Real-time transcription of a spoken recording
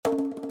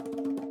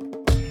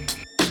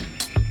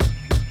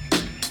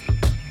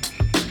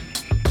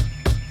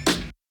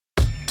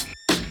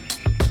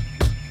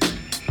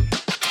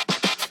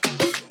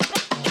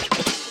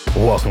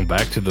welcome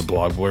back to the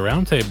Blog Boy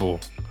Roundtable.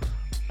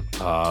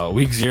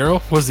 Week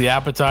 0 was the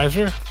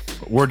appetizer.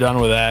 We're done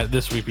with that.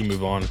 This week we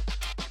move on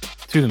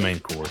to the main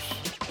course.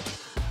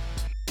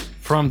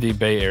 From the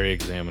Bay Area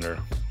Examiner,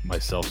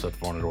 myself, Seth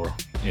Varnador,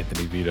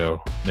 Anthony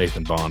Vito,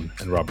 Nathan Bond,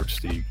 and Robert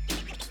Stieg.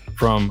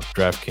 From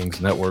DraftKings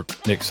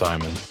Network, Nick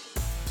Simon.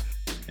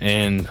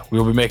 And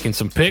we'll be making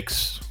some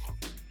picks.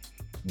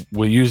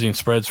 We're using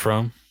spreads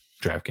from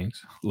DraftKings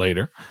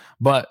later.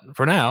 But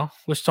for now,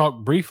 let's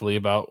talk briefly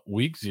about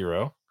Week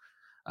 0.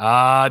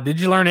 Did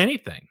you learn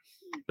anything?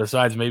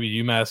 Besides maybe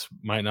UMass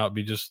might not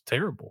be just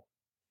terrible.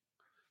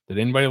 Did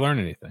anybody learn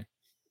anything?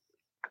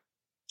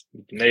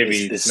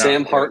 Maybe is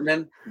Sam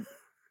Hartman.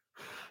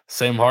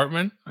 Sam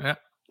Hartman? Yeah.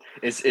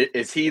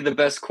 Is he the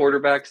best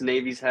quarterbacks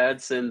Navy's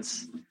had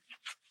since?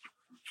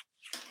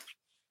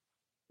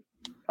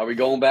 Are we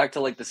going back to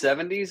like the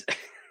 70s?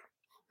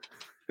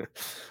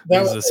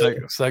 That was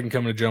the second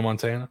coming to Joe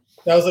Montana.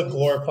 That was a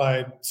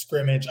glorified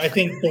scrimmage. I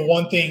think the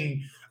one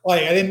thing,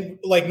 like, I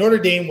didn't like Notre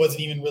Dame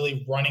wasn't even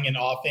really running an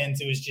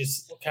offense. It was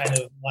just kind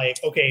of like,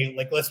 okay,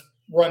 like let's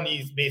run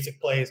these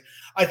basic plays.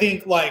 I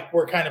think like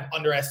we're kind of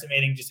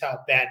underestimating just how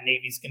bad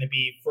Navy's going to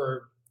be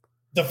for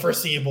the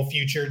foreseeable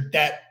future.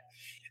 That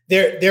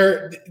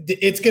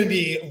it's going to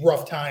be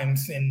rough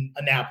times in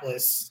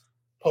Annapolis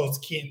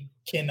post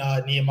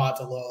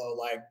Niumatalolo.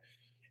 Like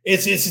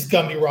it's just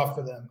going to be rough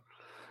for them.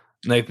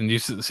 Nathan, you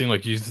seem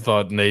like you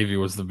thought Navy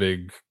was the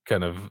big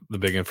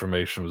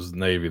information was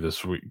Navy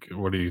this week.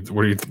 What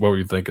were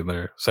you thinking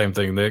there? Same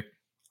thing, Nick?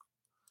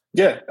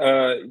 Yeah,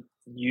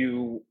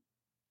 you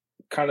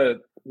kind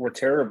of were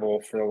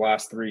terrible for the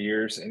last 3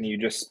 years, and you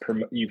just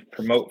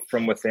promote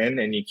from within,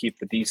 and you keep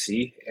the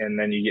DC, and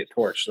then you get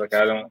torched. Like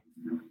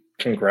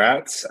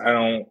congrats.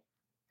 I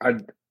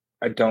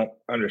don't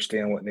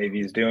understand what Navy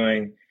is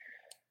doing,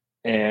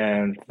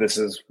 and this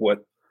is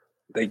what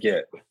they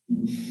get.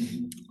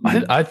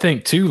 I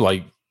think too,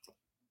 like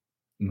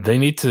they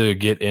need to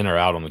get in or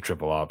out on the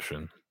triple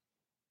option,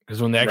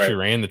 because when they actually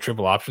ran the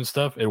triple option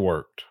stuff, it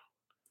worked.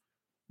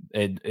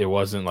 It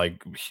wasn't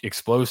like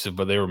explosive,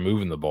 but they were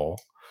moving the ball,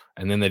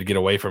 and then they'd get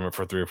away from it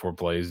for 3 or 4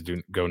 plays,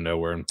 go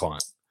nowhere and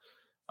punt.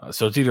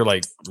 So it's either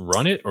like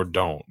run it or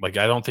don't. Like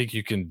I don't think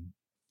you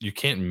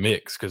can't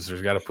mix, because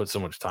there's got to put so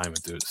much time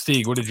into it.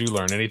 Steve, what did you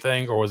learn?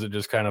 Anything, or was it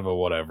just kind of a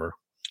whatever?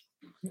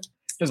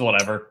 Just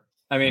whatever.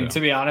 I mean, to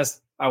be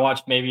honest, I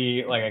watched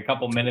maybe like a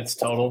couple minutes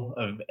total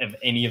of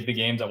any of the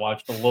games. I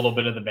watched a little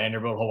bit of the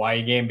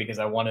Vanderbilt-Hawaii game because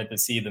I wanted to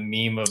see the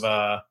meme of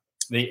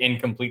the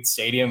incomplete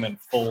stadium in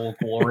full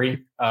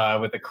glory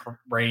with the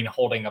rain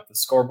holding up the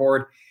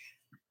scoreboard.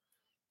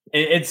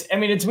 It's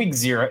week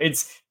 0.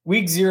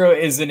 Week 0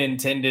 isn't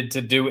intended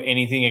to do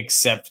anything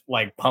except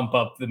like pump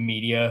up the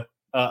media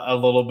a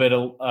little bit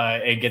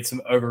and get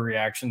some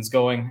overreactions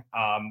going.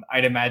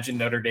 I'd imagine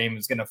Notre Dame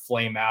is going to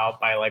flame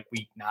out by like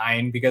week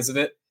 9 because of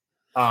it.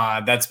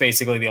 That's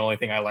basically the only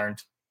thing I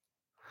learned.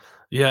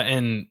 Yeah,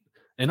 and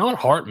on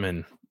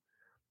Hartman,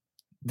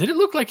 did it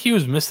look like he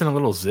was missing a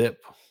little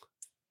zip?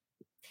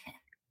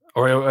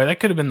 Or that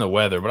could have been the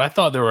weather, but I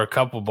thought there were a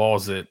couple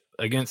balls that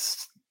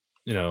against,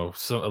 a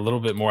little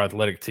bit more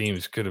athletic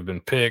teams could have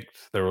been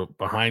picked. They were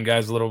behind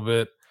guys a little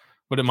bit,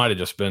 but it might have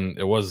just been,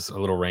 it was a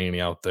little rainy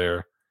out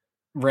there.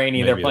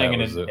 Maybe they're playing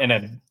in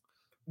a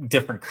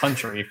different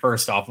country,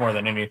 first off, more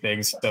than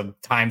anything, so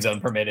time zone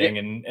permitting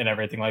and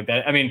everything like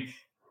that. I mean,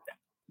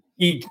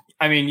 you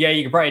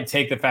could probably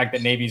take the fact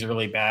that Navy's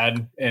really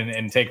bad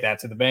and take that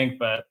to the bank,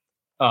 but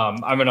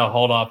I'm going to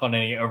hold off on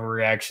any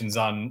overreactions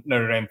on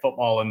Notre Dame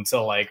football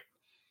until like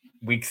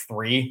week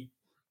 3,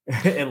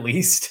 at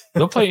least.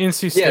 They'll play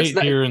NC State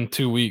here in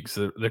 2 weeks.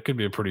 That could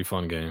be a pretty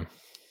fun game.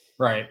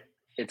 Right.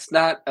 It's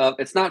not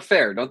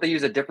fair. Don't they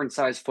use a different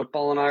size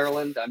football in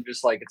Ireland? I'm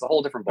just like, it's a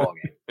whole different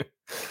ballgame.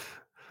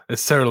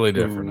 It's totally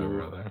different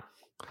over there.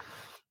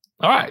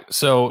 All right.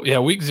 So, yeah,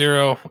 week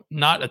 0,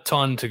 not a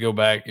ton to go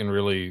back and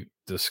really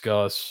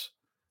discuss.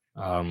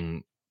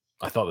 I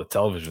thought the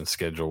television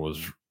schedule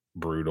was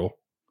brutal.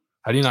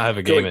 How do you not have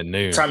a game at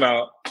noon? Time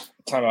out.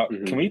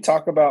 Mm-hmm. Can we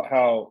talk about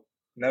how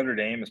Notre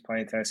Dame is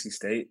playing Tennessee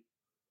State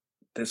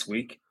this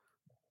week?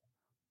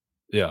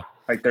 Yeah.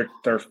 Like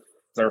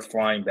they're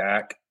flying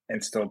back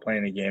and still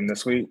playing a game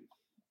this week.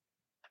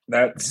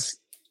 That's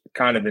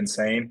kind of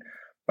insane.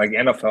 Like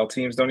NFL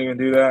teams don't even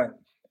do that.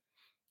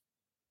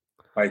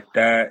 Like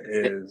that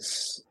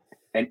is,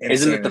 and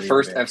isn't it the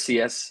first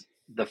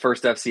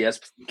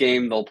FCS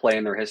game they'll play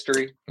in their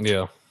history?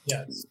 Yeah.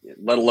 Yes.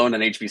 Let alone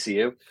an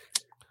HBCU.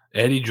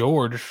 Eddie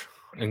George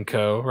and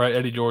co. Right?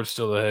 Eddie George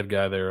still the head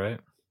guy there, right?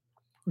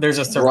 There's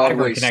a Survivor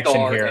Broadway connection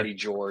star, here. Eddie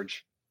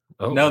George.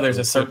 Oh, no, there's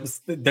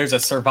a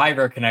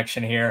Survivor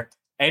connection here.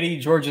 Eddie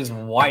George's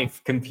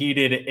wife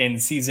competed in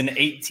season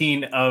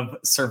 18 of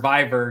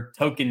Survivor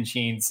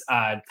Tocantins.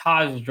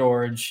 Taj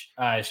George,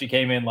 she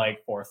came in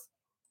like 4th.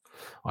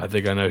 I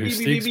think I know who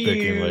Steve's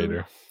picking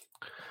later.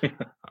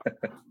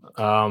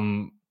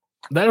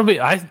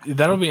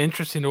 That'll be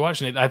interesting to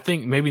watch. I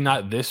think maybe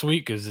not this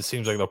week, because it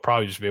seems like they'll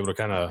probably just be able to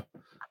kind of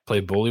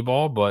play bully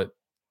ball. But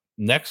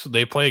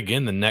they play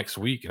again the next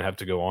week and have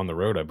to go on the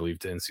road, I believe,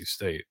 to NC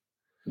State.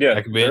 Yeah,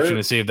 that could be interesting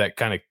to see if that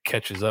kind of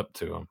catches up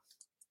to them.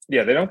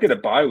 Yeah, they don't get a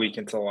bye week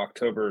until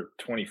October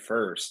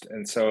 21st,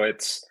 and so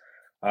it's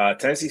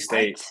Tennessee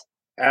State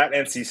at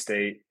NC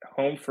State,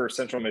 home for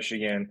Central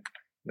Michigan,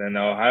 then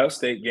the Ohio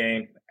State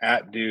game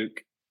at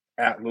Duke,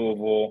 at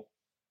Louisville,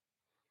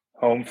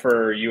 home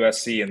for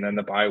USC, and then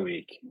the bye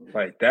week.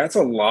 Like, that's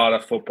a lot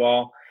of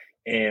football.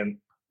 And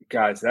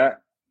guys,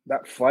 that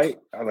flight,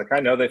 like,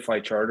 I know they fly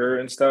charter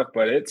and stuff,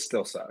 but it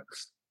still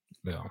sucks.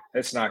 Yeah,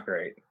 it's not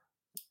great.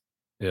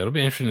 Yeah, it'll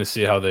be interesting to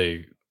see how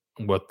I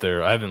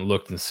haven't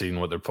looked and seen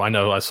what they're playing. I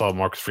know I saw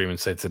Marcus Freeman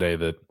say today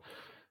that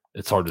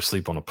it's hard to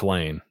sleep on a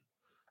plane.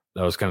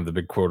 That was kind of the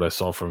big quote I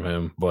saw from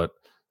him, but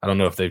I don't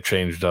know if they've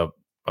changed up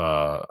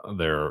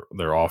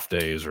their off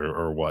days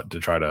or what to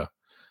try to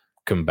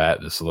combat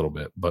this a little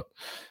bit. But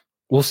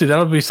we'll see.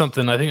 That'll be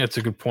something. I think that's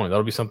a good point.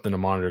 That'll be something to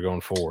monitor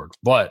going forward.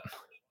 But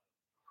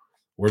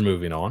we're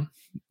moving on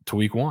to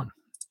week 1.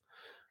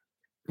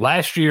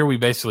 Last year, we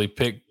basically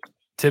picked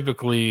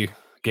typically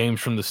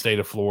games from the state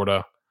of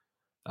Florida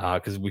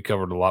because we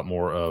covered a lot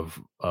more of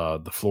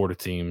the Florida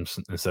teams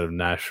instead of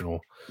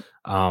national.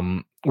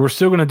 We're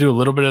still going to do a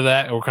little bit of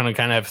that. We're going to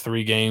kind of have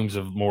 3 games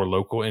of more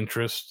local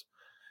interest.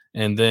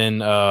 And then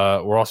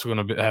we're also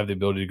going to have the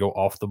ability to go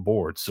off the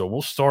board. So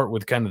we'll start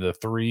with kind of the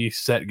 3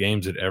 set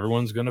games that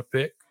everyone's going to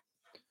pick.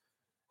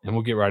 And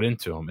we'll get right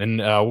into them. And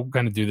we'll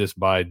kind of do this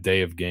by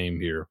day of game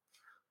here.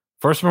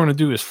 First one we're going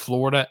to do is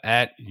Florida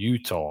at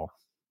Utah.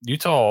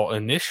 Utah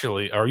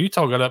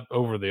got up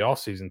over the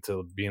offseason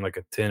to being like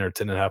a 10 or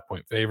 10.5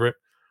 point favorite.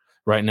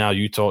 Right now,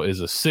 Utah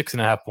is a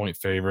 6.5 point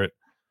favorite.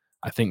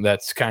 I think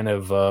that's kind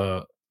of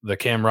the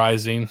Cam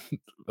Rising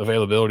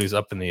availability is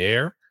up in the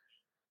air.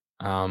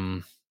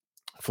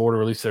 Florida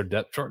released their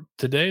depth chart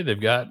today. They've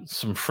got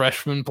some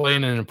freshmen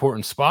playing in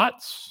important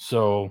spots.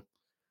 So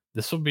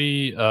this will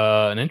be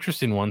an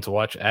interesting one to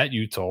watch at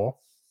Utah,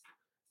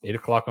 8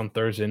 o'clock on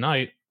Thursday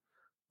night.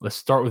 Let's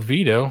start with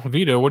Vito.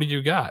 Vito, what do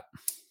you got?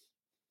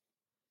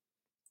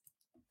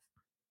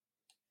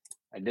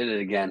 I did it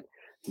again.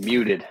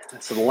 Muted.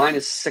 So the line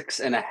is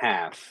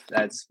 6.5.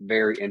 That's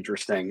very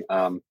interesting.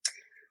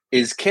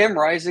 Is Cam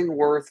Rising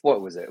worth,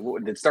 what was it?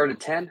 Did it start at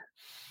 10?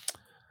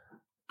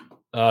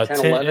 10,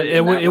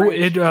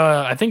 11,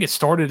 I think it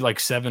started like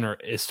 7 or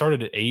it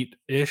started at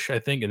 8-ish, I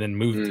think, and then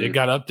moved. It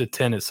got up to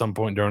 10 at some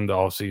point during the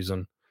off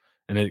season,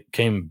 and it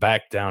came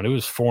back down. It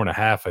was 4.5,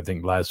 I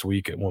think, last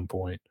week at one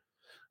point,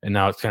 and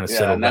now it's kind of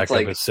settled back up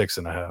at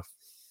 6.5.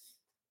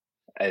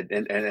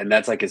 And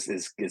that's like,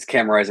 is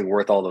Cam Rising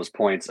worth all those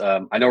points?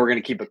 I know we're going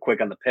to keep it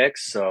quick on the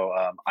picks, so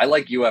I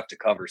like UF to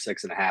cover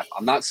 6.5.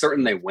 I'm not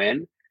certain they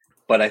win,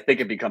 but I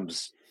think it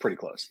becomes pretty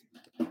close.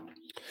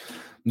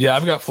 Yeah,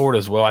 I've got Florida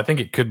as well. I think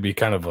it could be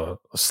kind of a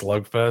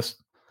slugfest.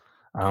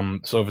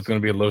 So if it's going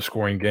to be a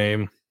low-scoring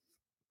game,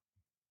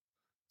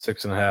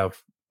 6.5,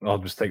 I'll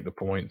just take the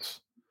points.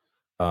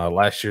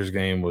 Last year's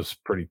game was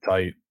pretty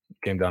tight.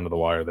 Came down to the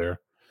wire there.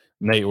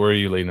 Nate, where are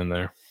you leaning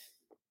there?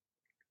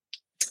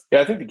 Yeah,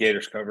 I think the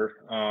Gators cover.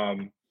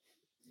 I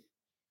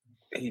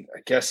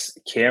guess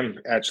Cam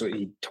actually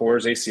he tore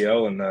his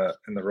ACL in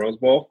the Rose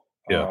Bowl.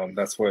 Yeah,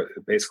 that's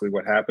basically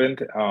what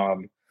happened.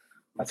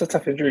 That's a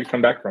tough injury to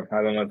come back from.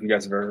 I don't know if you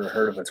guys have ever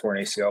heard of a torn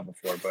ACL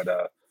before,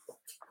 but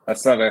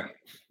that's not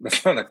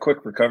a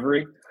quick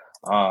recovery.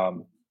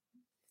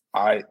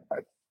 I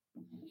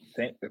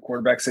think the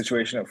quarterback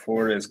situation at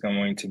Florida is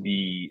going to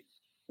be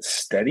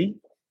steady.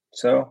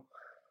 So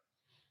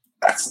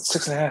that's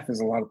 6.5 is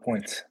a lot of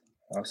points.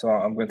 So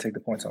I'm going to take the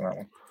points on that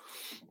one.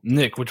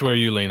 Nick, which way are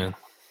you leaning?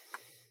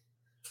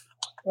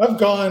 I've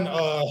gone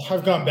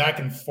back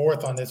and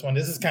forth on this one.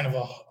 This is kind of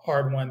a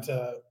hard one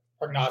to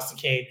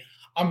prognosticate.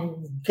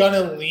 I'm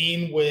gonna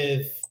lean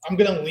with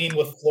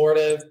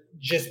Florida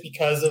just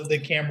because of the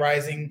Cam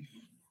Rising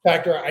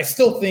factor. I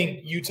still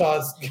think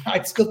Utah's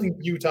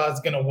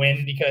gonna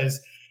win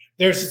because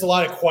there's just a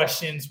lot of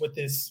questions with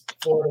this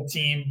Florida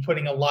team,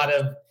 putting a lot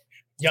of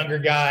younger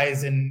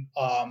guys and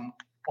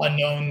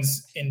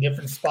unknowns in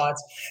different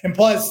spots. And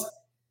plus,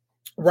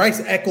 Rice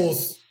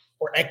Eccles,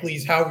 or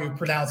Eccles, however you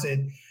pronounce it,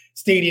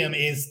 stadium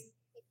is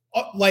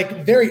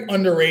like very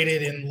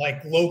underrated and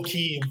like low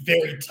key,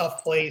 very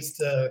tough place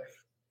to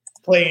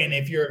play in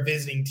if you're a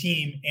visiting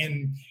team.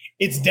 And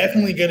it's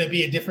definitely going to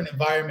be a different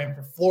environment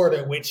for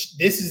Florida, which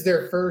this is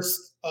their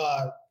first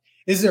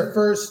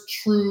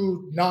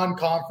true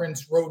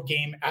non-conference road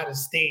game out of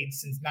state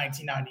since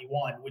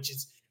 1991, which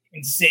is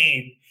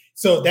insane.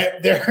 So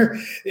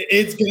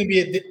it's going to be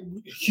a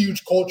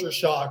huge culture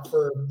shock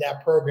for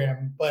that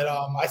program. But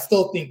I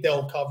still think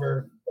they'll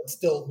cover, but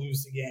still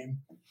lose the game.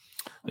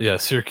 Yeah,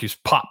 Syracuse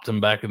popped him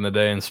back in the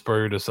day, and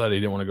Spurrier decided he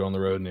didn't want to go on the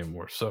road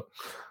anymore. So,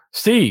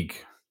 Stieg,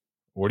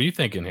 what are you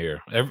thinking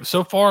here?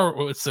 So far,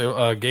 it's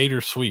a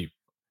Gator sweep.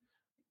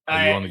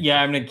 I'm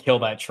going to kill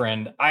that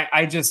trend.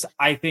 I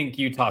think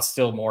Utah's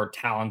still more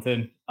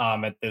talented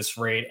at this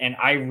rate, and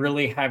I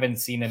really haven't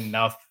seen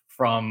enough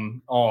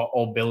from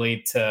old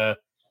Billy to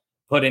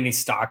put any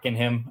stock in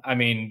him. I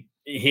mean,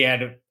 he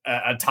had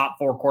a top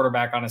 4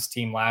 quarterback on his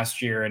team last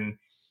year, and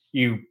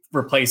you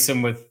replace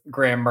him with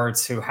Graham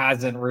Mertz, who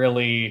hasn't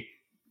really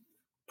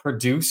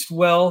produced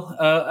well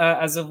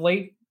as of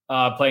late.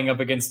 Playing up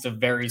against a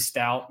very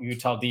stout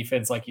Utah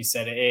defense, like you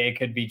said, it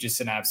could be just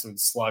an absolute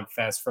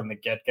slugfest from the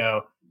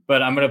get-go.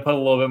 But I'm going to put a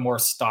little bit more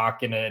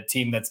stock in a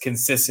team that's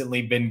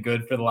consistently been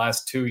good for the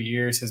last 2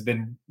 years, has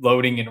been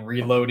loading and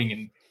reloading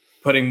and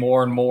putting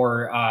more and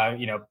more,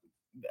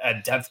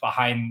 depth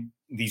behind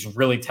these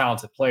really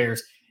talented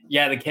players.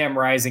 Yeah, the Cam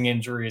Rising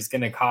injury is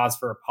going to cause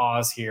for a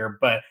pause here,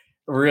 but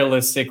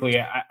realistically,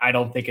 I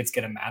don't think it's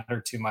going to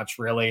matter too much,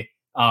 really.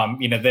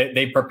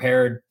 They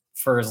prepared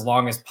for as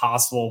long as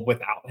possible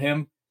without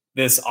him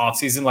this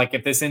offseason. Like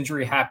if this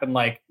injury happened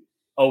like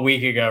a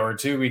week ago or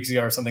 2 weeks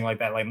ago or something like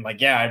that,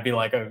 yeah, I'd be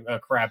like a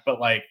crap. But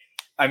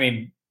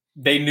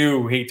they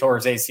knew he tore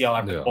his ACL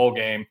after the bowl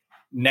game.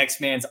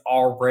 Next man's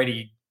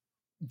already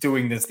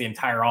doing this the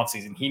entire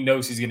offseason. He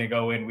knows he's going to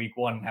go in week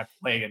 1 and have to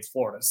play against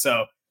Florida.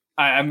 So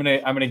I'm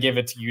gonna give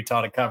it to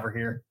Utah to cover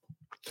here.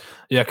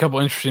 Yeah, a couple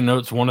interesting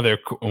notes. One of their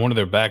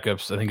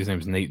backups, I think his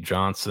name's Nate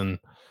Johnson,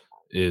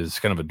 is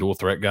kind of a dual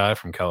threat guy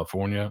from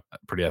California,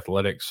 pretty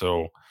athletic.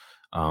 So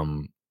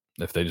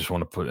if they just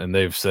want to and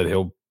they've said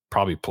he'll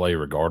probably play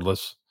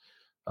regardless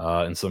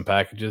in some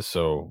packages.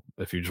 So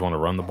if you just want to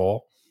run the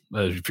ball,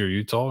 if you're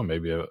Utah and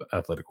maybe an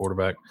athletic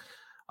quarterback.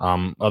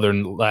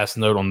 Last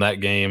note on that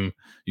game,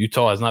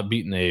 Utah has not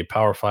beaten a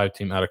Power 5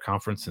 team out of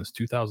conference since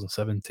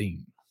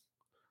 2017.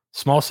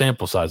 Small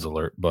sample size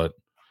alert, but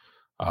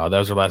that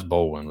was their last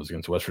bowl win, was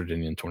against West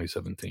Virginia in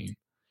 2017.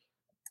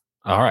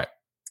 All right.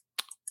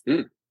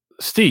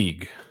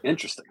 Stieg.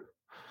 Interesting.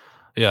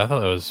 Yeah, I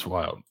thought that was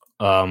wild.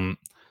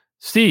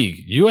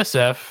 Stieg,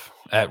 USF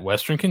at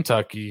Western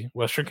Kentucky.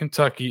 Western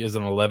Kentucky is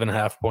an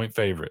 11.5 point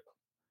favorite.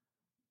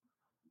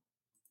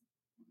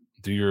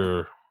 Do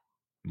your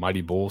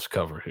Mighty Bulls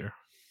cover here?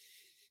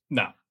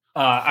 No.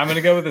 I'm going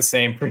to go with the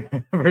same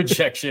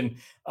projection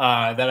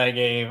that I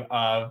gave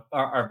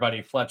our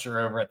buddy Fletcher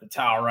over at the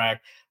Towel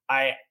Rack.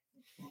 I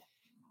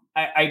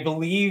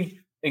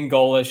believe in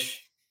Golish.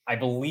 I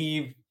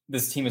believe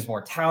this team is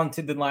more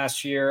talented than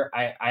last year.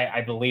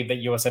 I believe that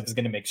USF is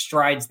going to make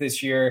strides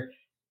this year.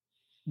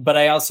 But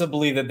I also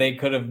believe that they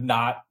could have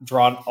not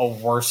drawn a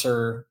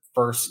worser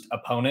first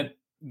opponent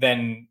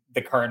than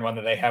the current one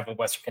that they have with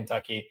Western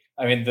Kentucky.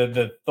 I mean,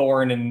 the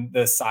thorn in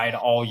the side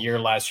all year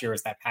last year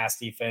was that pass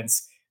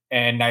defense.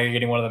 And now you're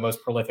getting one of the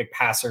most prolific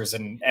passers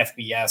in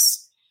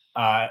FBS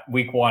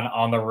week 1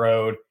 on the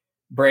road.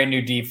 Brand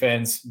new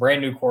defense,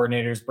 brand new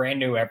coordinators, brand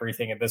new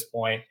everything at this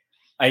point.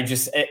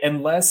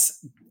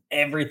 Unless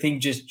everything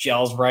just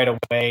gels right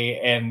away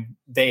and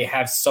they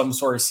have some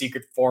sort of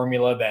secret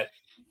formula that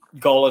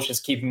Golish is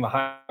keeping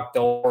behind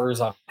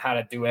doors on how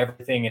to do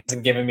everything, it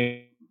hasn't given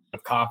me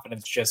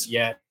confidence just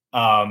yet.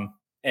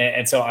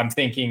 And so I'm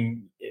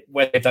thinking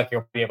West Kentucky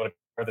will be able to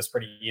cover this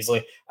pretty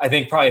easily. I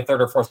think probably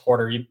third or fourth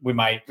quarter, we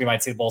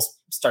might see the Bulls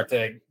start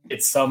to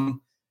get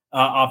some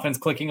offense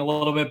clicking a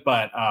little bit,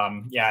 but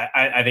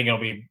I think it'll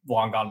be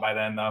long gone by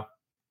then, though.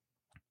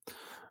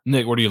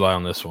 Nick, where do you lie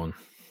on this one?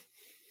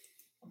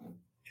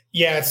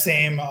 Yeah,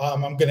 same.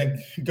 I'm going to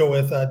go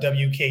with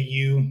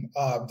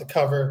WKU to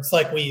cover. It's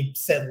like we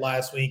said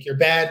last week. You're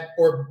bad,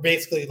 or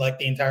basically like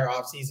the entire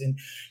offseason.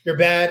 You're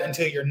bad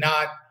until you're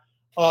not.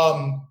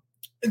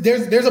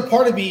 There's a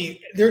part of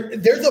me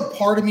there's a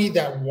part of me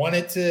that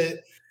wanted to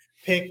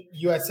pick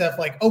USF.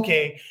 Like,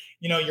 okay,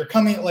 you're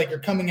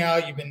coming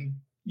out. You've been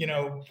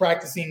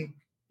practicing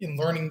and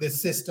learning this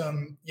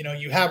system.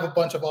 You have a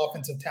bunch of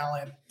offensive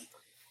talent.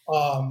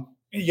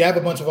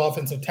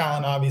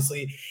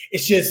 Obviously,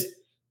 it's just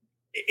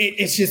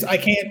I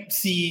can't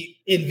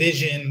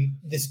envision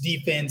this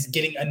defense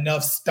getting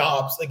enough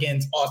stops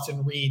against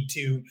Austin Reed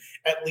to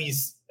at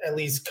least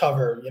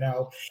cover.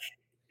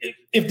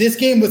 If this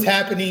game was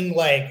happening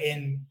like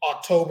in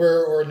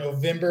October or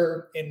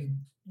November, and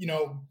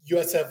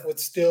USF would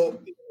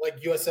still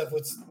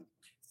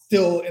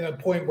in a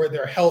point where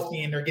they're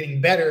healthy and they're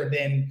getting better,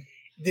 then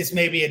this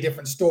may be a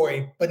different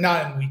story, but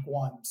not in week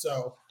 1.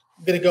 So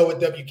I'm gonna go with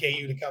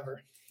WKU to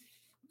cover.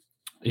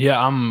 Yeah,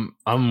 I'm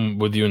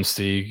with you and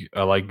Steve.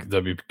 I like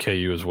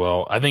WKU as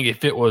well. I think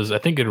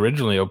it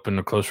originally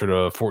opened closer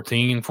to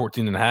 14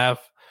 and a half.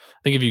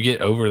 I think if you get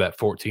over that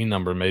 14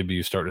 number, maybe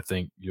you start to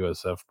think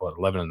USF, but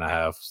 11 and a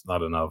half is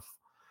not enough.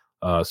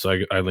 So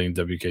I lean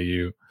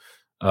WKU.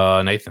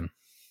 Nathan,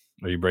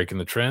 are you breaking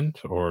the trend,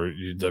 or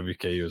you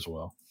WKU as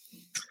well?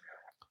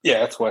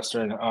 Yeah, it's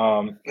Western.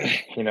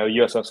 USF's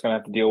going to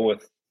have to deal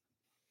with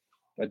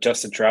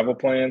adjusted travel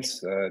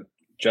plans,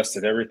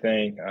 adjusted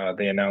everything.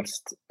 They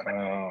announced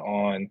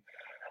on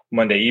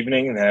Monday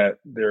evening that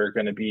they're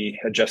going to be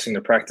adjusting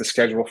their practice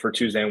schedule for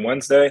Tuesday and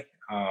Wednesday.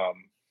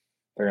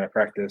 They're going to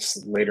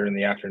practice later in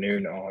the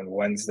afternoon on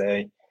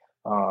Wednesday,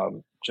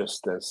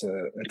 just as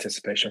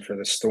anticipation for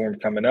the storm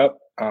coming up.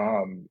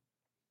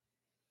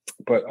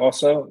 But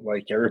also,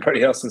 like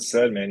everybody else has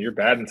said, man, you're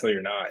bad until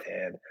you're not.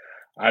 And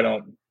I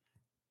don't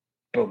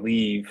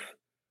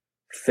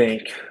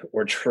think,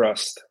 or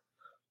trust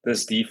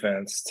this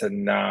defense to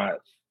not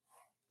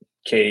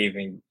cave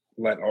and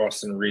let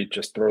Austin Reed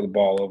just throw the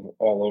ball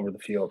all over the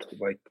field.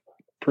 Like,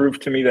 prove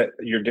to me that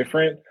you're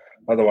different.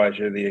 Otherwise,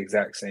 you're the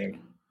exact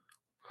same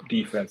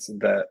defense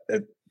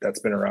that's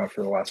been around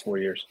for the last 4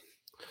 years.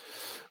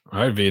 All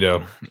right,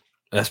 Vito.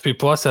 SP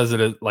Plus has it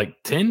at like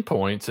 10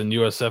 points in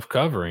USF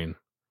covering.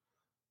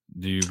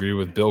 Do you agree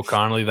with Bill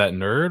Connolly, that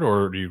nerd,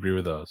 or do you agree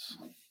with us?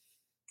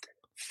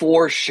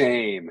 For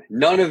shame.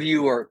 None of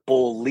you are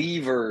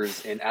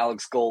believers in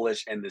Alex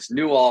Golish and this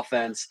new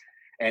offense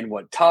and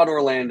what Todd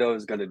Orlando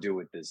is going to do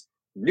with this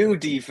new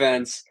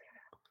defense.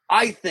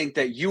 I think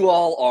that you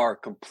all are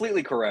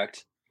completely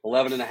correct.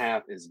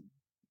 11.5 is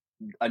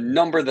a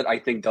number that I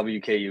think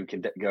WKU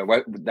can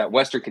that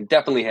Western can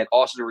definitely hit.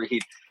 Austin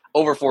Reed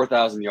over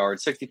 4,000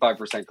 yards,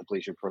 65%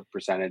 completion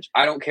percentage.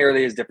 I don't care that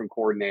he has different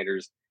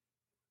coordinators.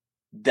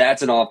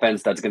 That's an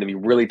offense that's going to be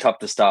really tough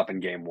to stop in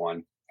game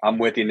one. I'm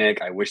with you,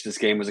 Nick. I wish this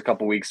game was a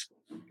couple weeks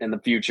in the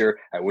future.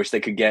 I wish they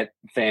could get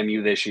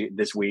FAMU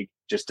this week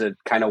just to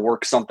kind of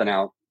work something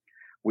out.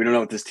 We don't know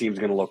what this team's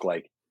going to look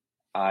like.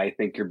 I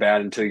think you're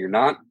bad until you're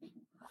not.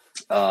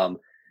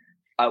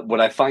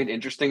 What I find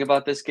interesting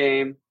about this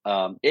game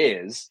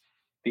is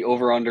the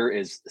over-under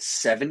is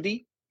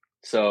 70.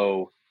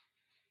 So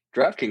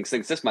DraftKings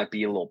thinks this might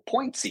be a little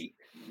pointsy.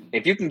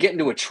 If you can get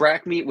into a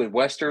track meet with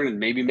Western and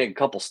maybe make a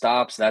couple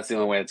stops, that's the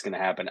only way it's going to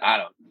happen.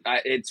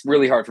 It's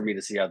really hard for me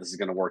to see how this is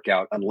going to work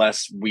out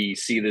unless we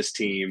see this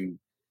team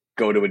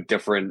go to a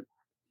different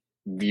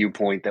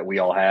viewpoint that we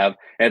all have.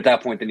 And at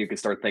that point, then you can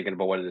start thinking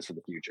about what it is for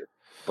the future.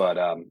 But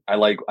I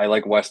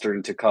like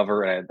Western to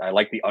cover, and I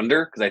like the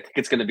under because I think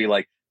it's going to be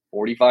like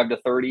 45 to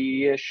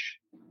 30-ish.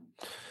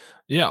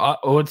 Yeah,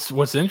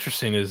 what's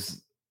interesting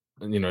is,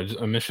 I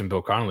mentioned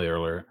Bill Connolly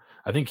earlier.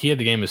 I think he had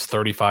the game as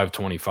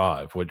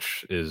 35-25,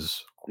 which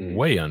is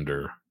way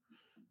under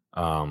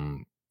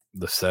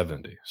the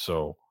 70.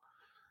 So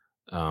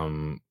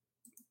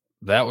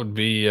that would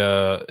be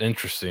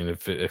interesting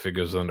if it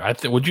goes under.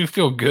 Would you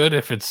feel good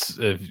if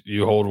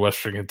you hold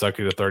Western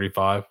Kentucky to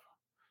 35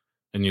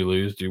 and you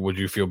lose? Would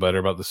you feel better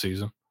about the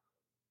season?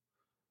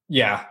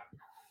 Yeah.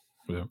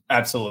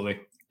 Absolutely.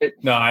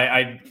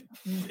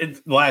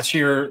 Last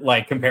year,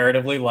 like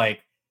comparatively, like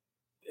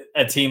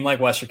a team like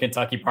Western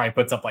Kentucky probably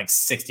puts up like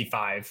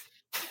 65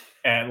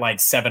 at like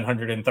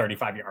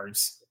 735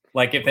 yards.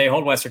 Like if they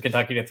hold Western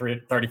Kentucky to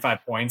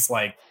 35 points,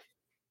 like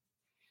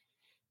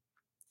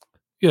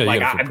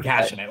I'm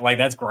cashing it. Like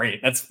that's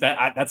great. That's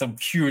a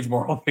huge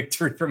moral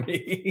victory for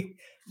me.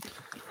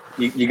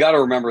 You got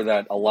to remember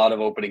that a lot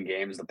of opening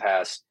games the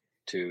past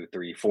 2,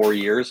 3, 4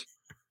 years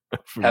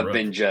have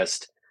been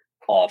just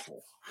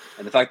awful.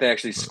 And the fact they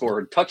actually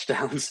scored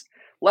touchdowns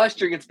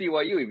last year against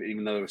BYU,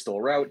 even though it was still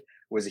a rout,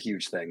 was a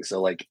huge thing.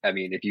 So,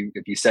 if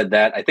you said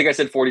that, I think I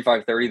said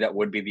 45-30, that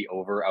would be the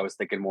over. I was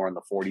thinking more in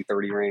the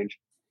 40-30 range,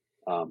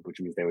 which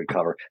means they would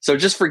cover. So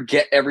just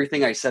forget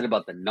everything I said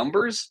about the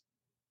numbers.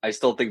 I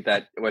still think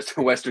that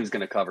Western's going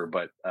to cover,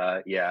 but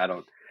I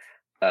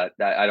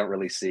don't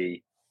really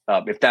see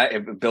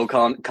if Bill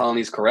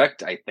Connolly's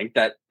correct. I think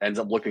that ends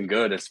up looking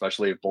good,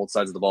 especially if both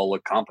sides of the ball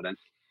look competent.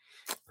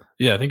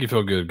 Yeah, I think you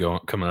feel good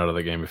coming out of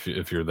the game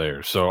if you're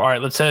there. So, all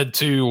right, let's head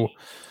to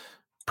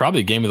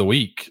probably game of the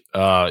week.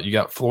 You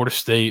got Florida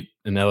State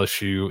and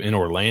LSU in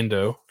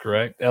Orlando,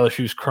 correct?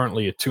 LSU is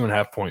currently a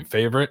 2.5-point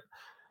favorite.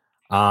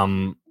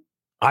 I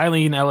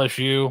lean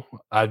LSU.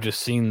 I've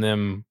just seen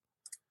them.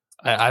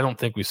 I don't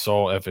think we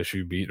saw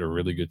FSU beat a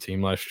really good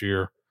team last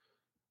year.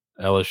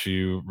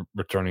 LSU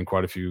returning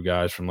quite a few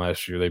guys from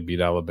last year. They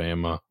beat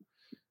Alabama.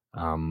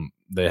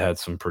 They had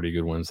some pretty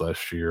good wins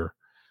last year.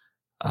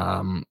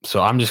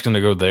 So I'm just going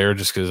to go there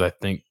just because I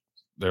think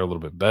they're a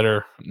little bit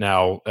better.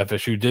 Now,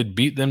 FSU did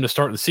beat them to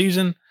start the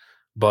season,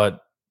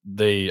 but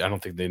I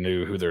don't think they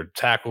knew who their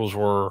tackles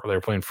were. They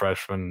were playing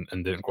freshmen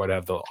and didn't quite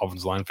have the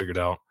offensive line figured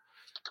out.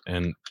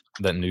 And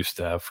that new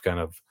staff kind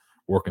of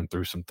working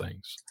through some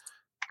things.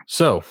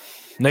 So,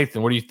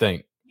 Nathan, what do you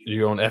think? Are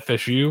you on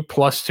FSU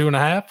plus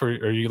 2.5, or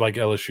are you like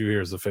LSU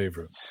here as the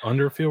favorite?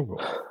 Under a field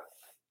goal?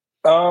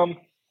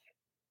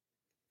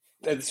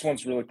 This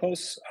one's really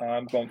close.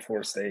 I'm going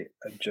Florida State,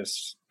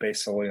 just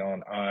based solely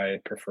on I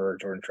prefer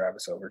Jordan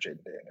Travis over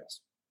Jaden Daniels.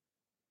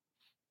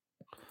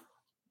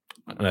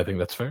 And I think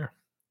that's fair.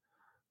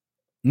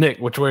 Nick,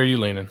 which way are you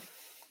leaning?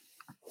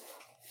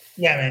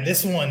 Yeah, man,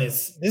 this one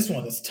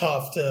is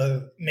tough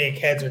to make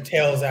heads or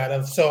tails out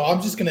of. So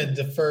I'm just going to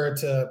defer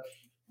to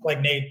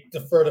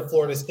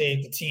Florida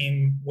State, the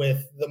team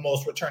with the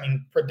most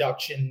returning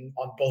production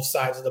on both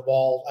sides of the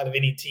ball out of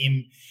any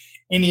team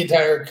in the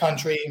entire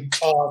country.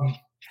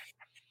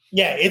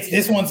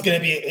 This one's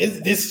going to be.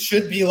 This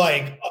should be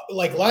like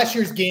last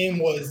year's game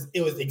was.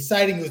 It was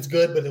exciting. It was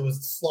good, but it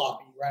was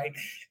sloppy, right?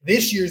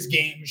 This year's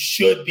game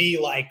should be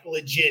like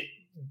legit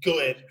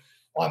good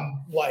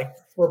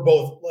for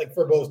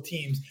both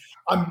teams.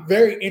 I'm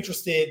very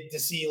interested to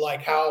see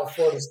how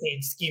Florida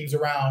State schemes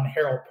around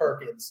Harold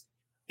Perkins,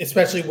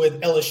 especially with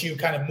LSU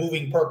kind of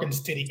moving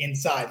Perkins to the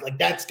inside.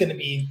 That's going to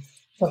be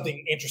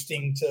something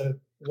interesting to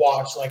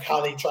watch. How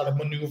they try to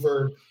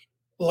maneuver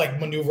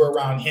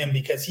around him,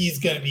 because he's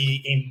going to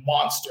be a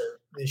monster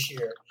this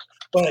year.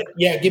 But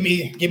yeah, give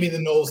me the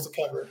Noles to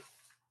cover.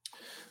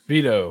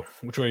 Vito,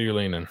 which way are you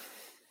leaning?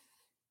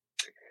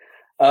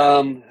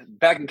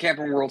 Back in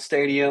Camping World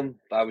Stadium,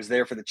 I was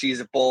there for the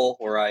Cheez-It Bowl,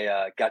 where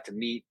I got to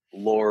meet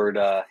Lord,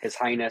 His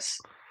Highness,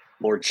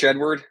 Lord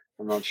Shedward.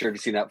 I'm not sure if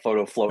you've seen that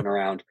photo floating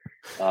around.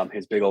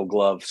 His big old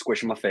glove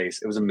squishing my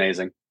face. It was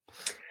amazing.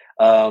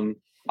 I'm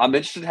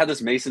interested how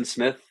this Mason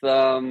Smith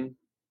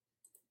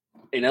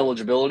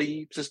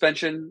ineligibility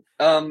suspension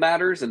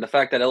matters, and the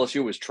fact that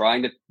LSU was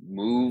trying to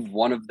move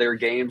one of their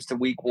games to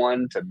week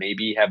 1 to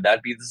maybe have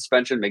that be the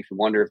suspension makes me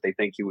wonder if they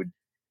think he would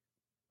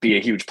be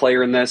a huge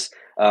player in this.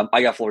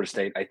 I got Florida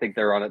State. I think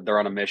they're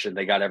on a mission.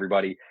 They got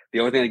everybody. The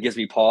only thing that gives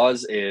me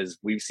pause is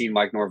we've seen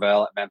Mike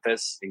Norvell at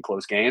Memphis in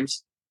close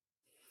games.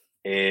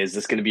 Is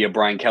this going to be a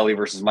Brian Kelly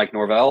versus Mike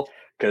Norvell?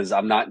 Because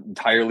I'm not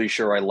entirely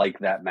sure I like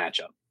that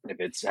matchup if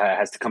it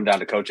has to come down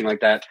to coaching like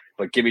that.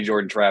 But give me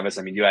Jordan Travis.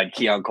 I mean, you had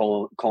Keon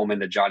Coleman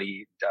to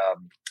Johnny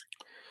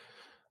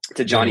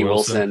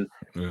Wilson.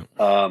 Yeah.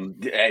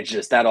 It's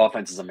just that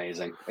offense is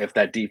amazing. If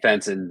that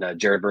defense and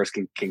Jared Verse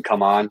can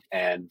come on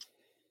and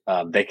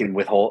they can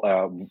withhold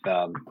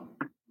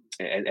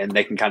and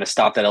they can kind of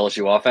stop that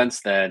LSU offense,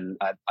 then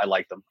I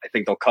like them. I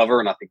think they'll cover,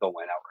 and I think they'll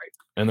win outright.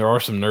 And there are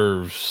some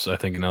nerves, I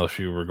think, in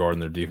LSU regarding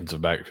their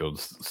defensive backfield.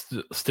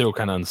 Still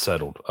kind of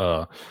unsettled.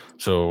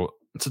 So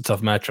it's a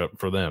tough matchup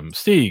for them.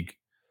 Stieg,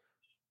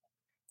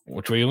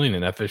 which way you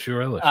leaning, FSU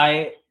or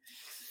LSU?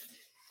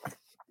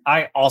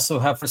 I also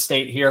have for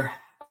State here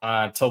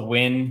to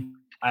win.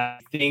 I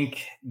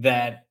think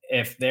that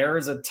if there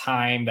is a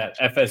time that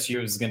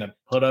FSU is going to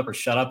put up or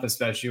shut up,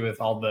 especially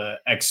with all the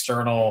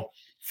external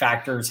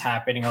factors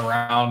happening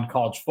around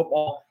college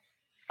football,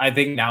 I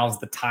think now's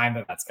the time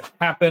that that's going to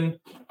happen.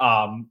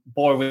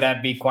 Boy, would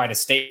that be quite a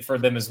state for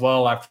them as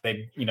well after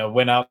they,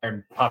 went out there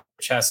and puffed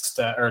their chest.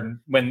 Or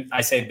when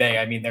I say they,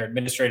 I mean their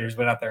administrators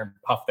went out there and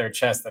puffed their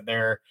chest that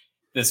they're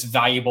this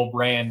valuable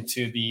brand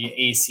to the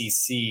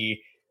ACC.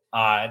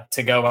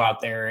 To go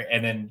out there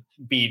and then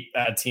beat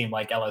a team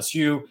like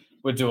LSU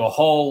would do a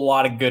whole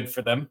lot of good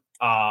for them.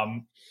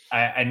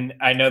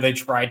 I know they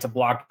tried to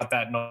block out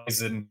that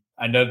noise, and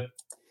I know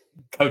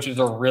coaches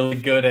are really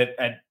good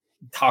at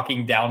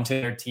talking down to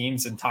their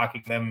teams and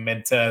talking them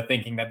into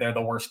thinking that they're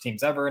the worst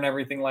teams ever and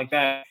everything like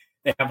that.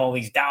 They have all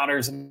these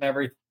doubters and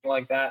everything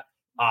like that.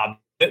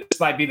 This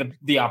might be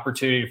the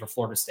opportunity for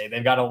Florida State.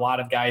 They've got a lot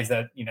of guys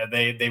that,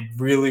 they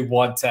really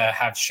want to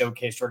have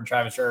showcased. Jordan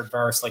Travis, Jared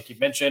Verse, like you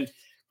mentioned.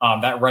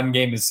 That run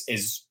game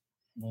is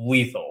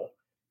lethal.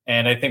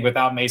 And I think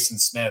without Mason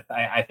Smith,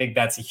 I think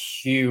that's a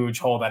huge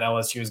hole that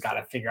LSU has got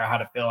to figure out how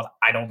to fill. And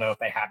I don't know if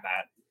they have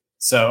that.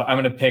 So I'm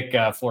going to pick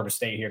Florida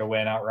State here to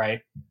win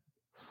outright.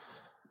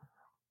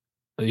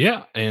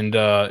 Yeah. And,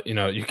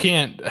 you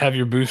can't have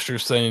your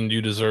boosters saying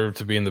you deserve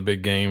to be in the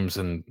big games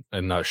and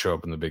not show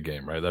up in the big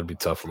game, right? That'd be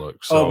tough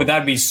look. So, but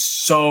that'd be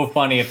so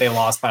funny if they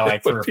lost by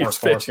like 3 or 4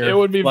 scores here. It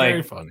would be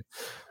very funny.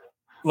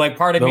 Like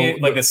part of me,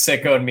 like the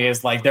sicko in me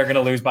is like, they're going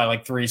to lose by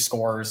like 3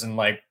 scores. And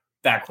like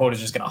that quote is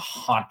just going to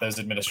haunt those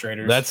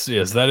administrators.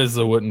 That is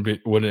the wouldn't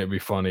it be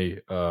funny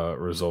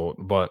result.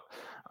 But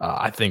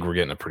I think we're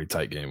getting a pretty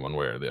tight game one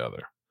way or the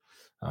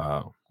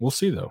other. We'll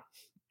see though.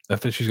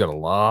 FSU's got a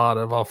lot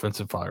of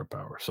offensive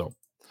firepower. So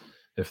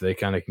if they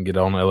kind of can get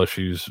on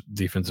LSU's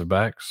defensive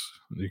backs,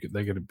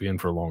 they could be in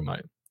for a long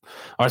night.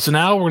 All right. So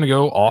now we're going to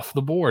go off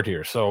the board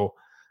here. So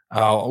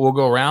we'll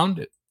go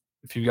around.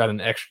 If you got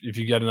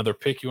another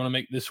pick you want to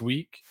make this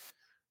week,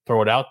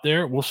 throw it out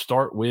there. We'll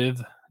start with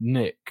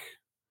Nick.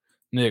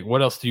 Nick,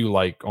 what else do you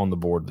like on the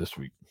board this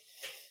week?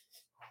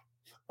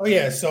 Oh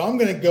yeah, so I'm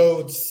going to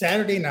go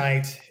Saturday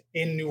night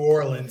in New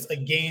Orleans, a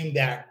game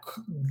that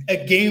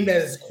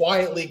is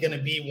quietly going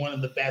to be one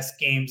of the best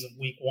games of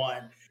week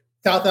 1.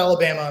 South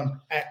Alabama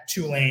at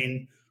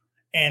Tulane,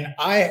 and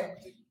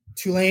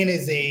Tulane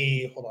is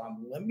hold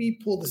on, let me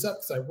pull this up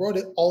because I wrote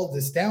all of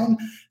this down.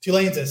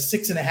 Tulane's a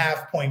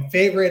 6.5-point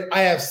favorite.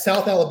 I have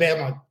South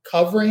Alabama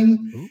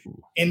covering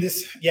in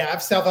this. Yeah, I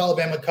have South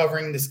Alabama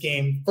covering this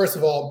game. First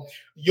of all,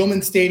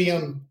 Yeoman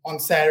Stadium on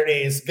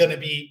Saturday is going to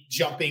be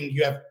jumping.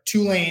 You have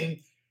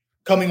Tulane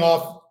coming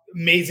off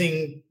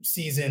amazing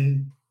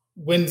season,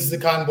 wins the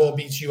Cotton Bowl,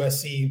 beats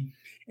USC.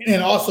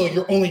 And also,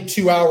 you're only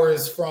 2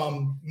 hours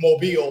from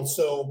Mobile,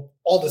 so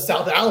all the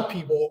South Al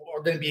people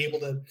are going to be able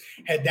to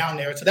head down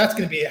there. So that's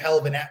going to be a hell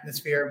of an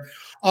atmosphere.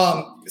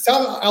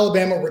 South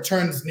Alabama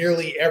returns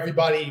nearly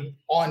everybody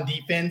on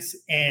defense,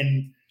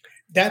 and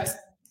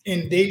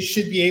they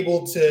should be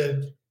able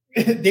to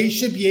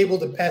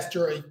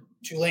pester a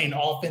Tulane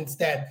offense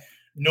that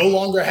no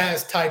longer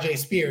has Tyjae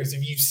Spears.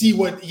 If you see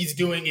what he's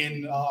doing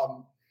in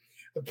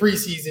the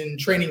preseason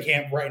training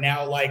camp right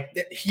now,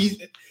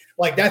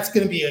 that's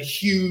going to be a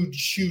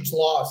huge, huge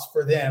loss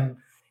for them.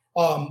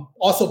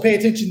 Also, pay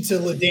attention to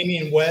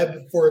LaDamian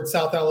Webb for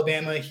South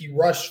Alabama. He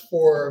rushed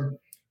for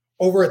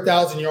over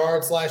 1,000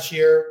 yards last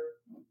year,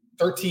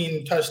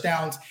 13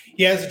 touchdowns.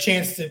 He has a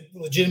chance to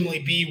legitimately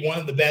be one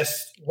of the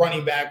best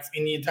running backs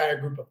in the entire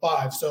group of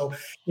 5. So,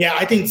 yeah,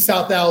 I think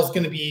South Al is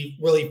going to be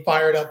really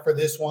fired up for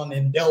this one,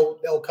 and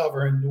they'll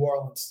cover in New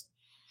Orleans.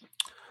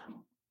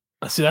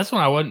 See, that's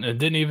one wasn't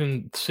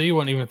even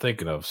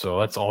thinking of. So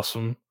that's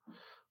awesome.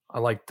 I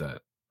like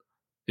that.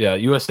 Yeah,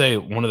 USA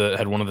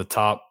had one of the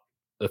top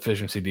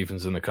efficiency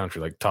defenses in the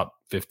country, like top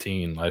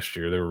 15 last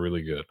year. They were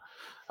really good.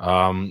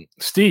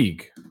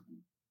 Stieg,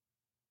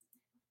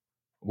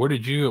 where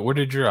did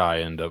your eye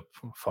end up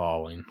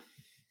falling?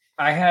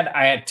 I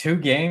had 2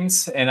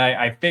 games, and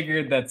I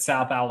figured that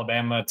South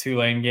Alabama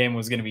Tulane game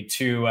was going to be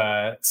too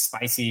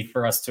spicy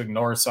for us to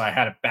ignore, so I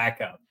had it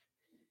back up.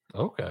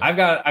 Okay, I've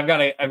got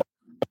a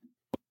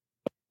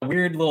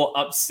weird little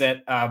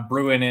upset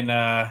brewing in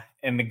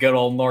the good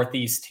old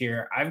Northeast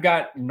here. I've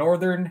got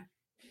Northern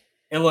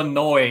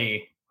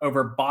Illinois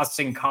over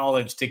Boston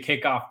College to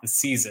kick off the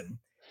season.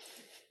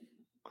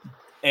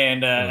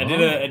 And I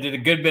did a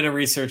good bit of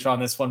research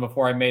on this one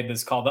before I made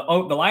this call.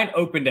 The line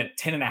opened at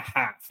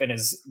 10.5 and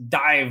is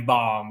dive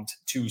bombed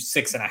to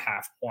 6.5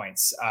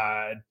 points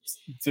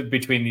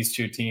between these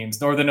two teams.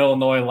 Northern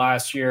Illinois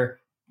last year,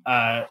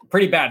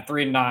 pretty bad,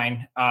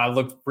 3-9,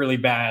 looked really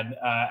bad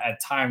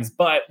at times.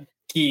 But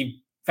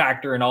key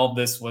factor in all of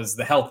this was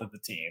the health of the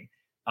team.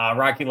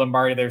 Rocky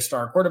Lombardi, their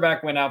star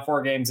quarterback, went out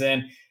 4 games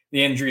in.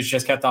 The injuries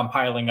just kept on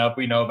piling up.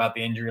 We know about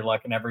the injury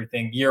luck and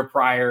everything. Year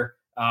prior,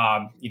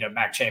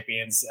 MAC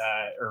championship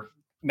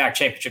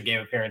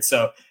game appearance.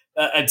 So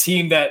a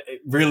team that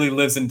really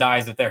lives and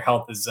dies if their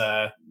health is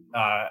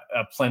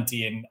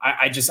plenty. And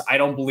I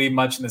don't believe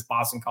much in this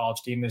Boston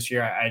College team this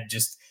year.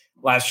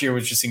 Last year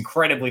was just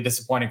incredibly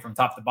disappointing from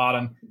top to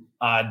bottom.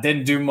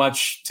 Didn't do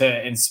much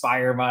to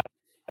inspire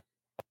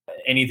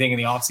anything in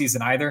the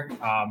offseason either.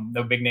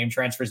 No big name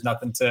transfers,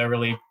 nothing to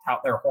really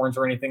tout their horns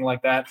or anything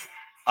like that.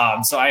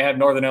 So I had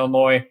Northern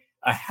Illinois,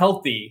 a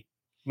healthy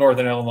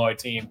Northern Illinois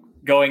team,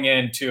 going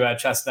into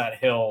Chestnut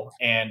Hill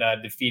and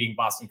defeating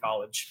Boston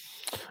College.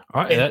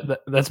 All right,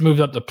 that's moved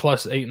up to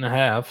plus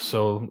 8.5,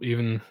 so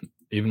even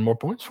more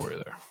points for you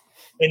there.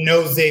 And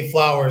no Zay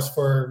Flowers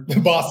for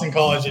Boston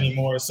College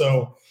anymore.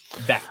 So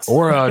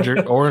or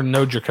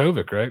no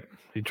Djokovic, right?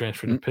 He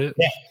transferred to Pitt.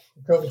 Yeah,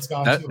 Djokovic's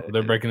gone too.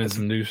 They're breaking in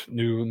some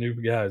new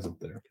guys up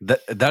there.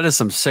 That is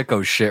some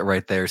sicko shit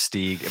right there,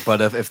 Stieg.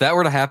 But if that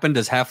were to happen,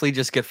 does Halfley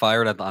just get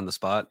fired on the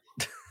spot?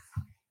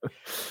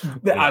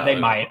 They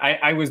might.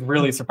 I was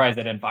really surprised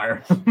they didn't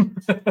fire him.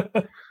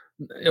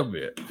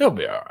 He'll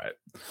be all right.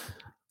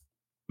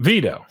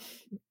 Vito,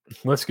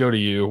 let's go to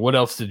you. What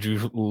else did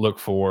you look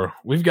for?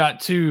 We've got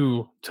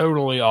 2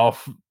 totally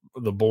off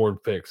the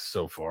board picks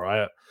so far. I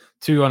have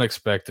 2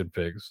 unexpected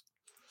picks.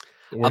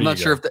 I'm not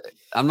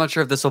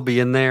sure if this will be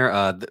in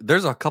there.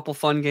 There's a couple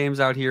fun games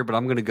out here, but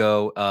I'm going to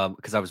go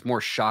because I was more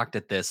shocked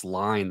at this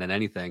line than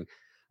anything.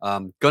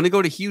 Going to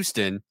go to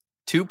Houston.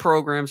 2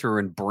 programs who are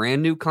in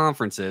brand new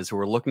conferences who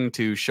are looking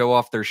to show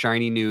off their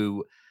shiny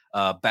new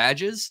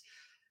badges.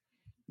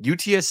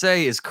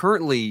 UTSA is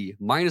currently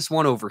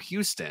 -1 over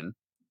Houston.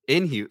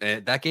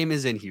 That game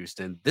is in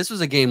Houston. This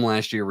was a game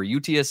last year where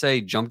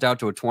UTSA jumped out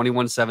to a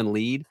 21-7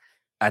 lead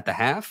at the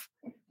half.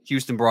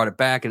 Houston brought it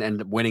back and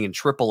ended up winning in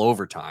triple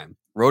overtime.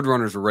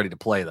 Roadrunners were ready to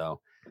play,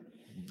 though.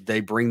 They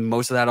bring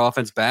most of that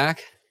offense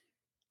back.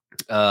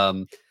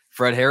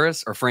 Frank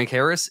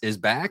Harris is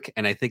back,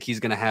 and I think he's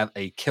going to have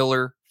a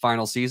killer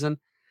final season.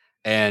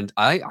 And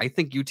I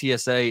think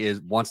UTSA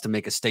wants to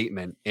make a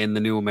statement in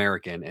the New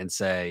American and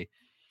say,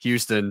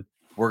 Houston,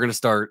 we're going to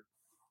start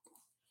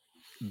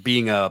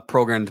being a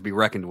program to be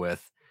reckoned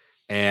with.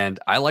 And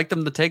I like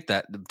them to take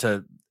that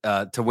to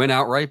win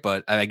outright,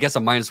 but I guess a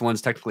 -1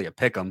 is technically a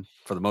pick 'em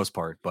for the most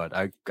part. But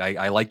I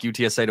like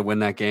UTSA to win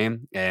that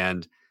game.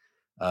 And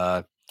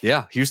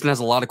Houston has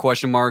a lot of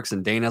question marks,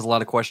 and Dane has a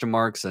lot of question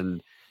marks,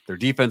 and their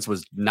defense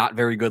was not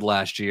very good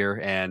last year,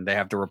 and they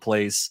have to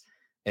replace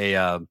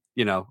a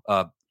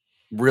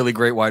really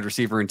great wide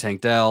receiver in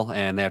Tank Dell,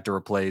 and they have to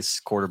replace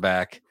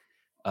quarterback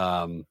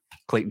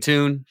Clayton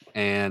Tune,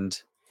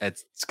 and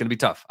it's going to be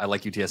tough. I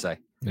like UTSA.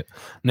 Yeah.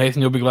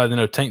 Nathan, you'll be glad to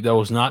know Tank Dell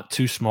was not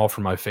too small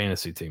for my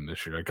fantasy team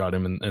this year. I got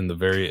him in the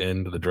very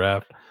end of the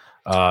draft.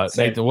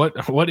 Nathan,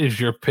 what is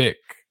your pick?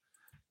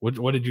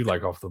 What did you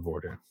like off the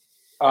board here?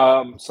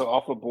 So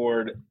off the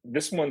board,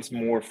 this one's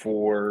more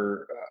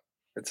for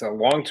it's a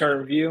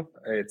long-term view.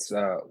 It's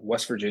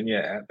West Virginia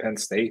at Penn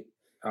State.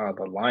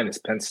 The line is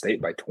Penn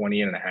State by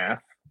 20.5.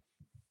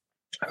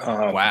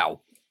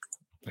 Wow.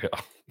 Yeah,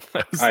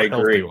 I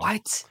agree.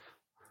 What?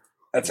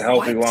 That's a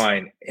healthy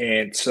line.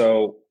 And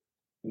so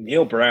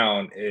Neil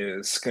Brown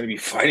is going to be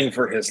fighting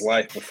for his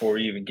life before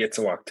we even get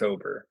to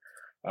October.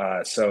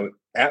 So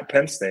at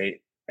Penn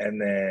State,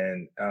 and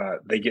then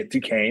they get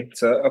Duquesne.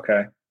 So,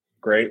 okay,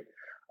 great.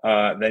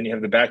 Then you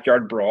have the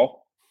backyard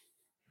brawl,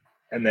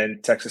 and then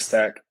Texas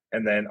Tech,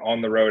 and then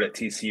on the road at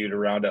TCU to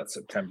round out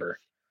September.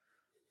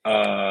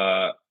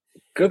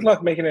 Good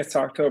luck making it to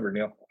October,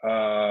 Neil.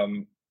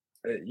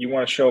 You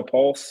want to show a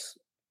pulse?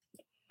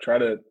 Try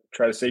to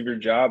save your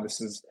job.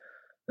 This is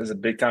a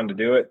big time to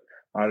do it.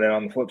 Then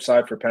on the flip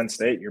side for Penn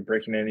State, you're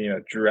breaking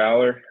in, Drew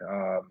Aller,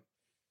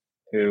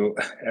 who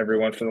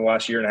everyone for the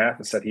last year and a half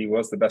has said he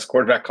was the best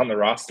quarterback on the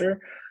roster.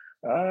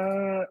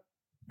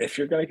 If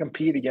you're going to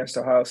compete against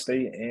Ohio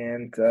State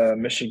and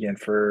Michigan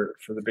for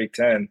the Big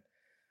Ten,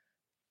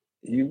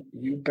 you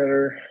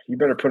better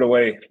put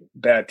away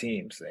bad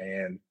teams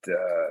and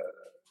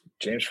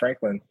James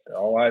Franklin,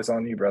 all eyes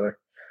on you, brother.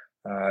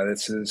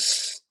 This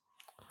is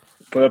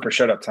put up or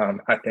shut up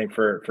time, I think,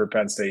 for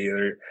Penn State.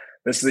 Either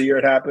this is the year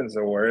it happens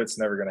or it's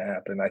never going to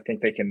happen. I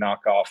think they can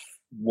knock off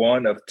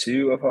one of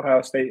two of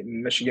Ohio State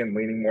and Michigan,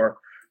 leaning more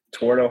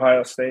toward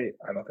Ohio State.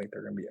 I don't think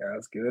they're going to be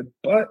as good,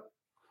 but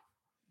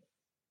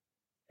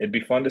it'd be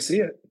fun to see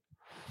it.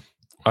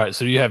 All right,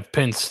 so you have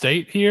Penn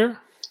State here?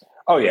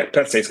 Oh, yeah,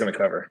 Penn State's going to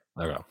cover.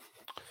 Okay.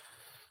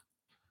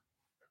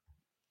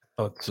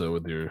 Thought so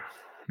with your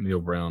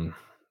Neil Brown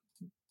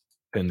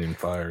pending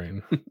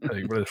firing.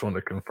 I just wanted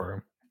to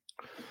confirm.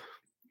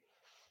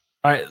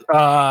 All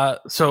right,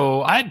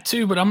 so I had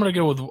two, but I'm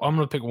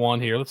gonna pick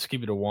one here. Let's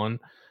keep it a one.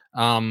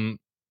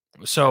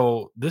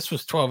 So this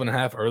was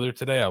 12.5 earlier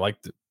today. I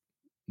liked it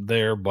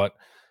there, but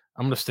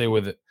I'm gonna stay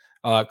with it.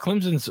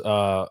 Clemson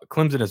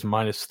is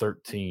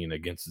 -13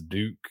 against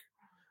Duke.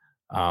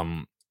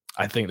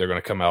 I think they're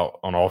gonna come out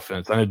on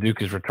offense. I know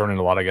Duke is returning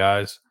a lot of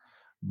guys,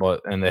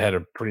 and they had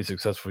a pretty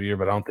successful year,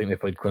 but I don't think they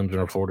played Clemson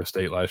or Florida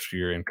State last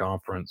year in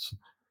conference.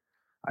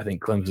 I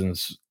think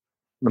Clemson's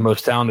the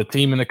most talented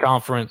team in the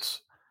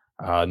conference.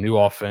 New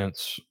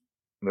offense.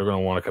 They're going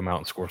to want to come out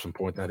and score some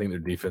points. And I think their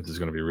defense is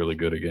going to be really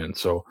good again.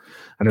 So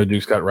I know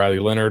Duke's got Riley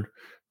Leonard,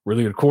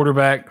 really good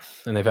quarterback,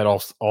 and they've had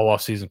all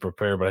off season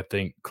prepare, but I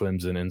think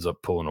Clemson ends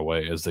up pulling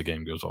away as the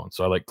game goes on.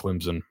 So I like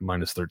Clemson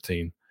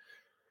 -13.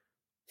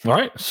 All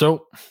right.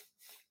 So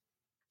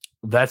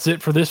that's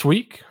it for this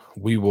week.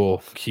 We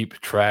will keep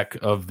track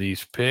of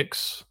these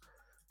picks.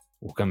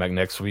 We'll come back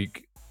next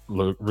week,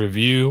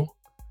 review,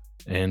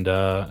 and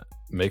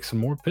make some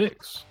more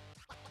picks.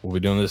 We'll be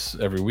doing this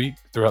every week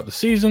throughout the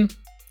season,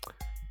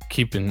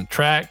 keeping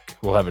track.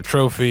 We'll have a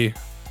trophy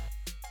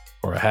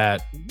or a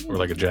hat or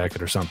like a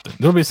jacket or something.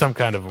 There'll be some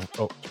kind of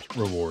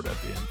reward at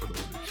the end for the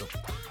week. So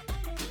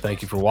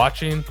thank you for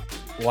watching.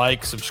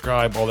 Like,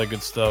 subscribe, all that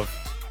good stuff.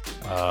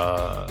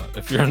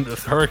 If you're in the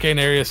hurricane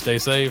area, stay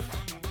safe.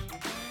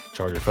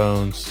 Charge your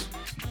phones.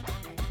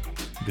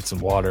 Get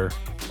some water.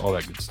 All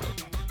that good stuff.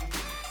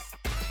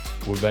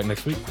 We'll be back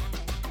next week.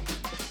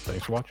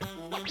 Thanks for watching.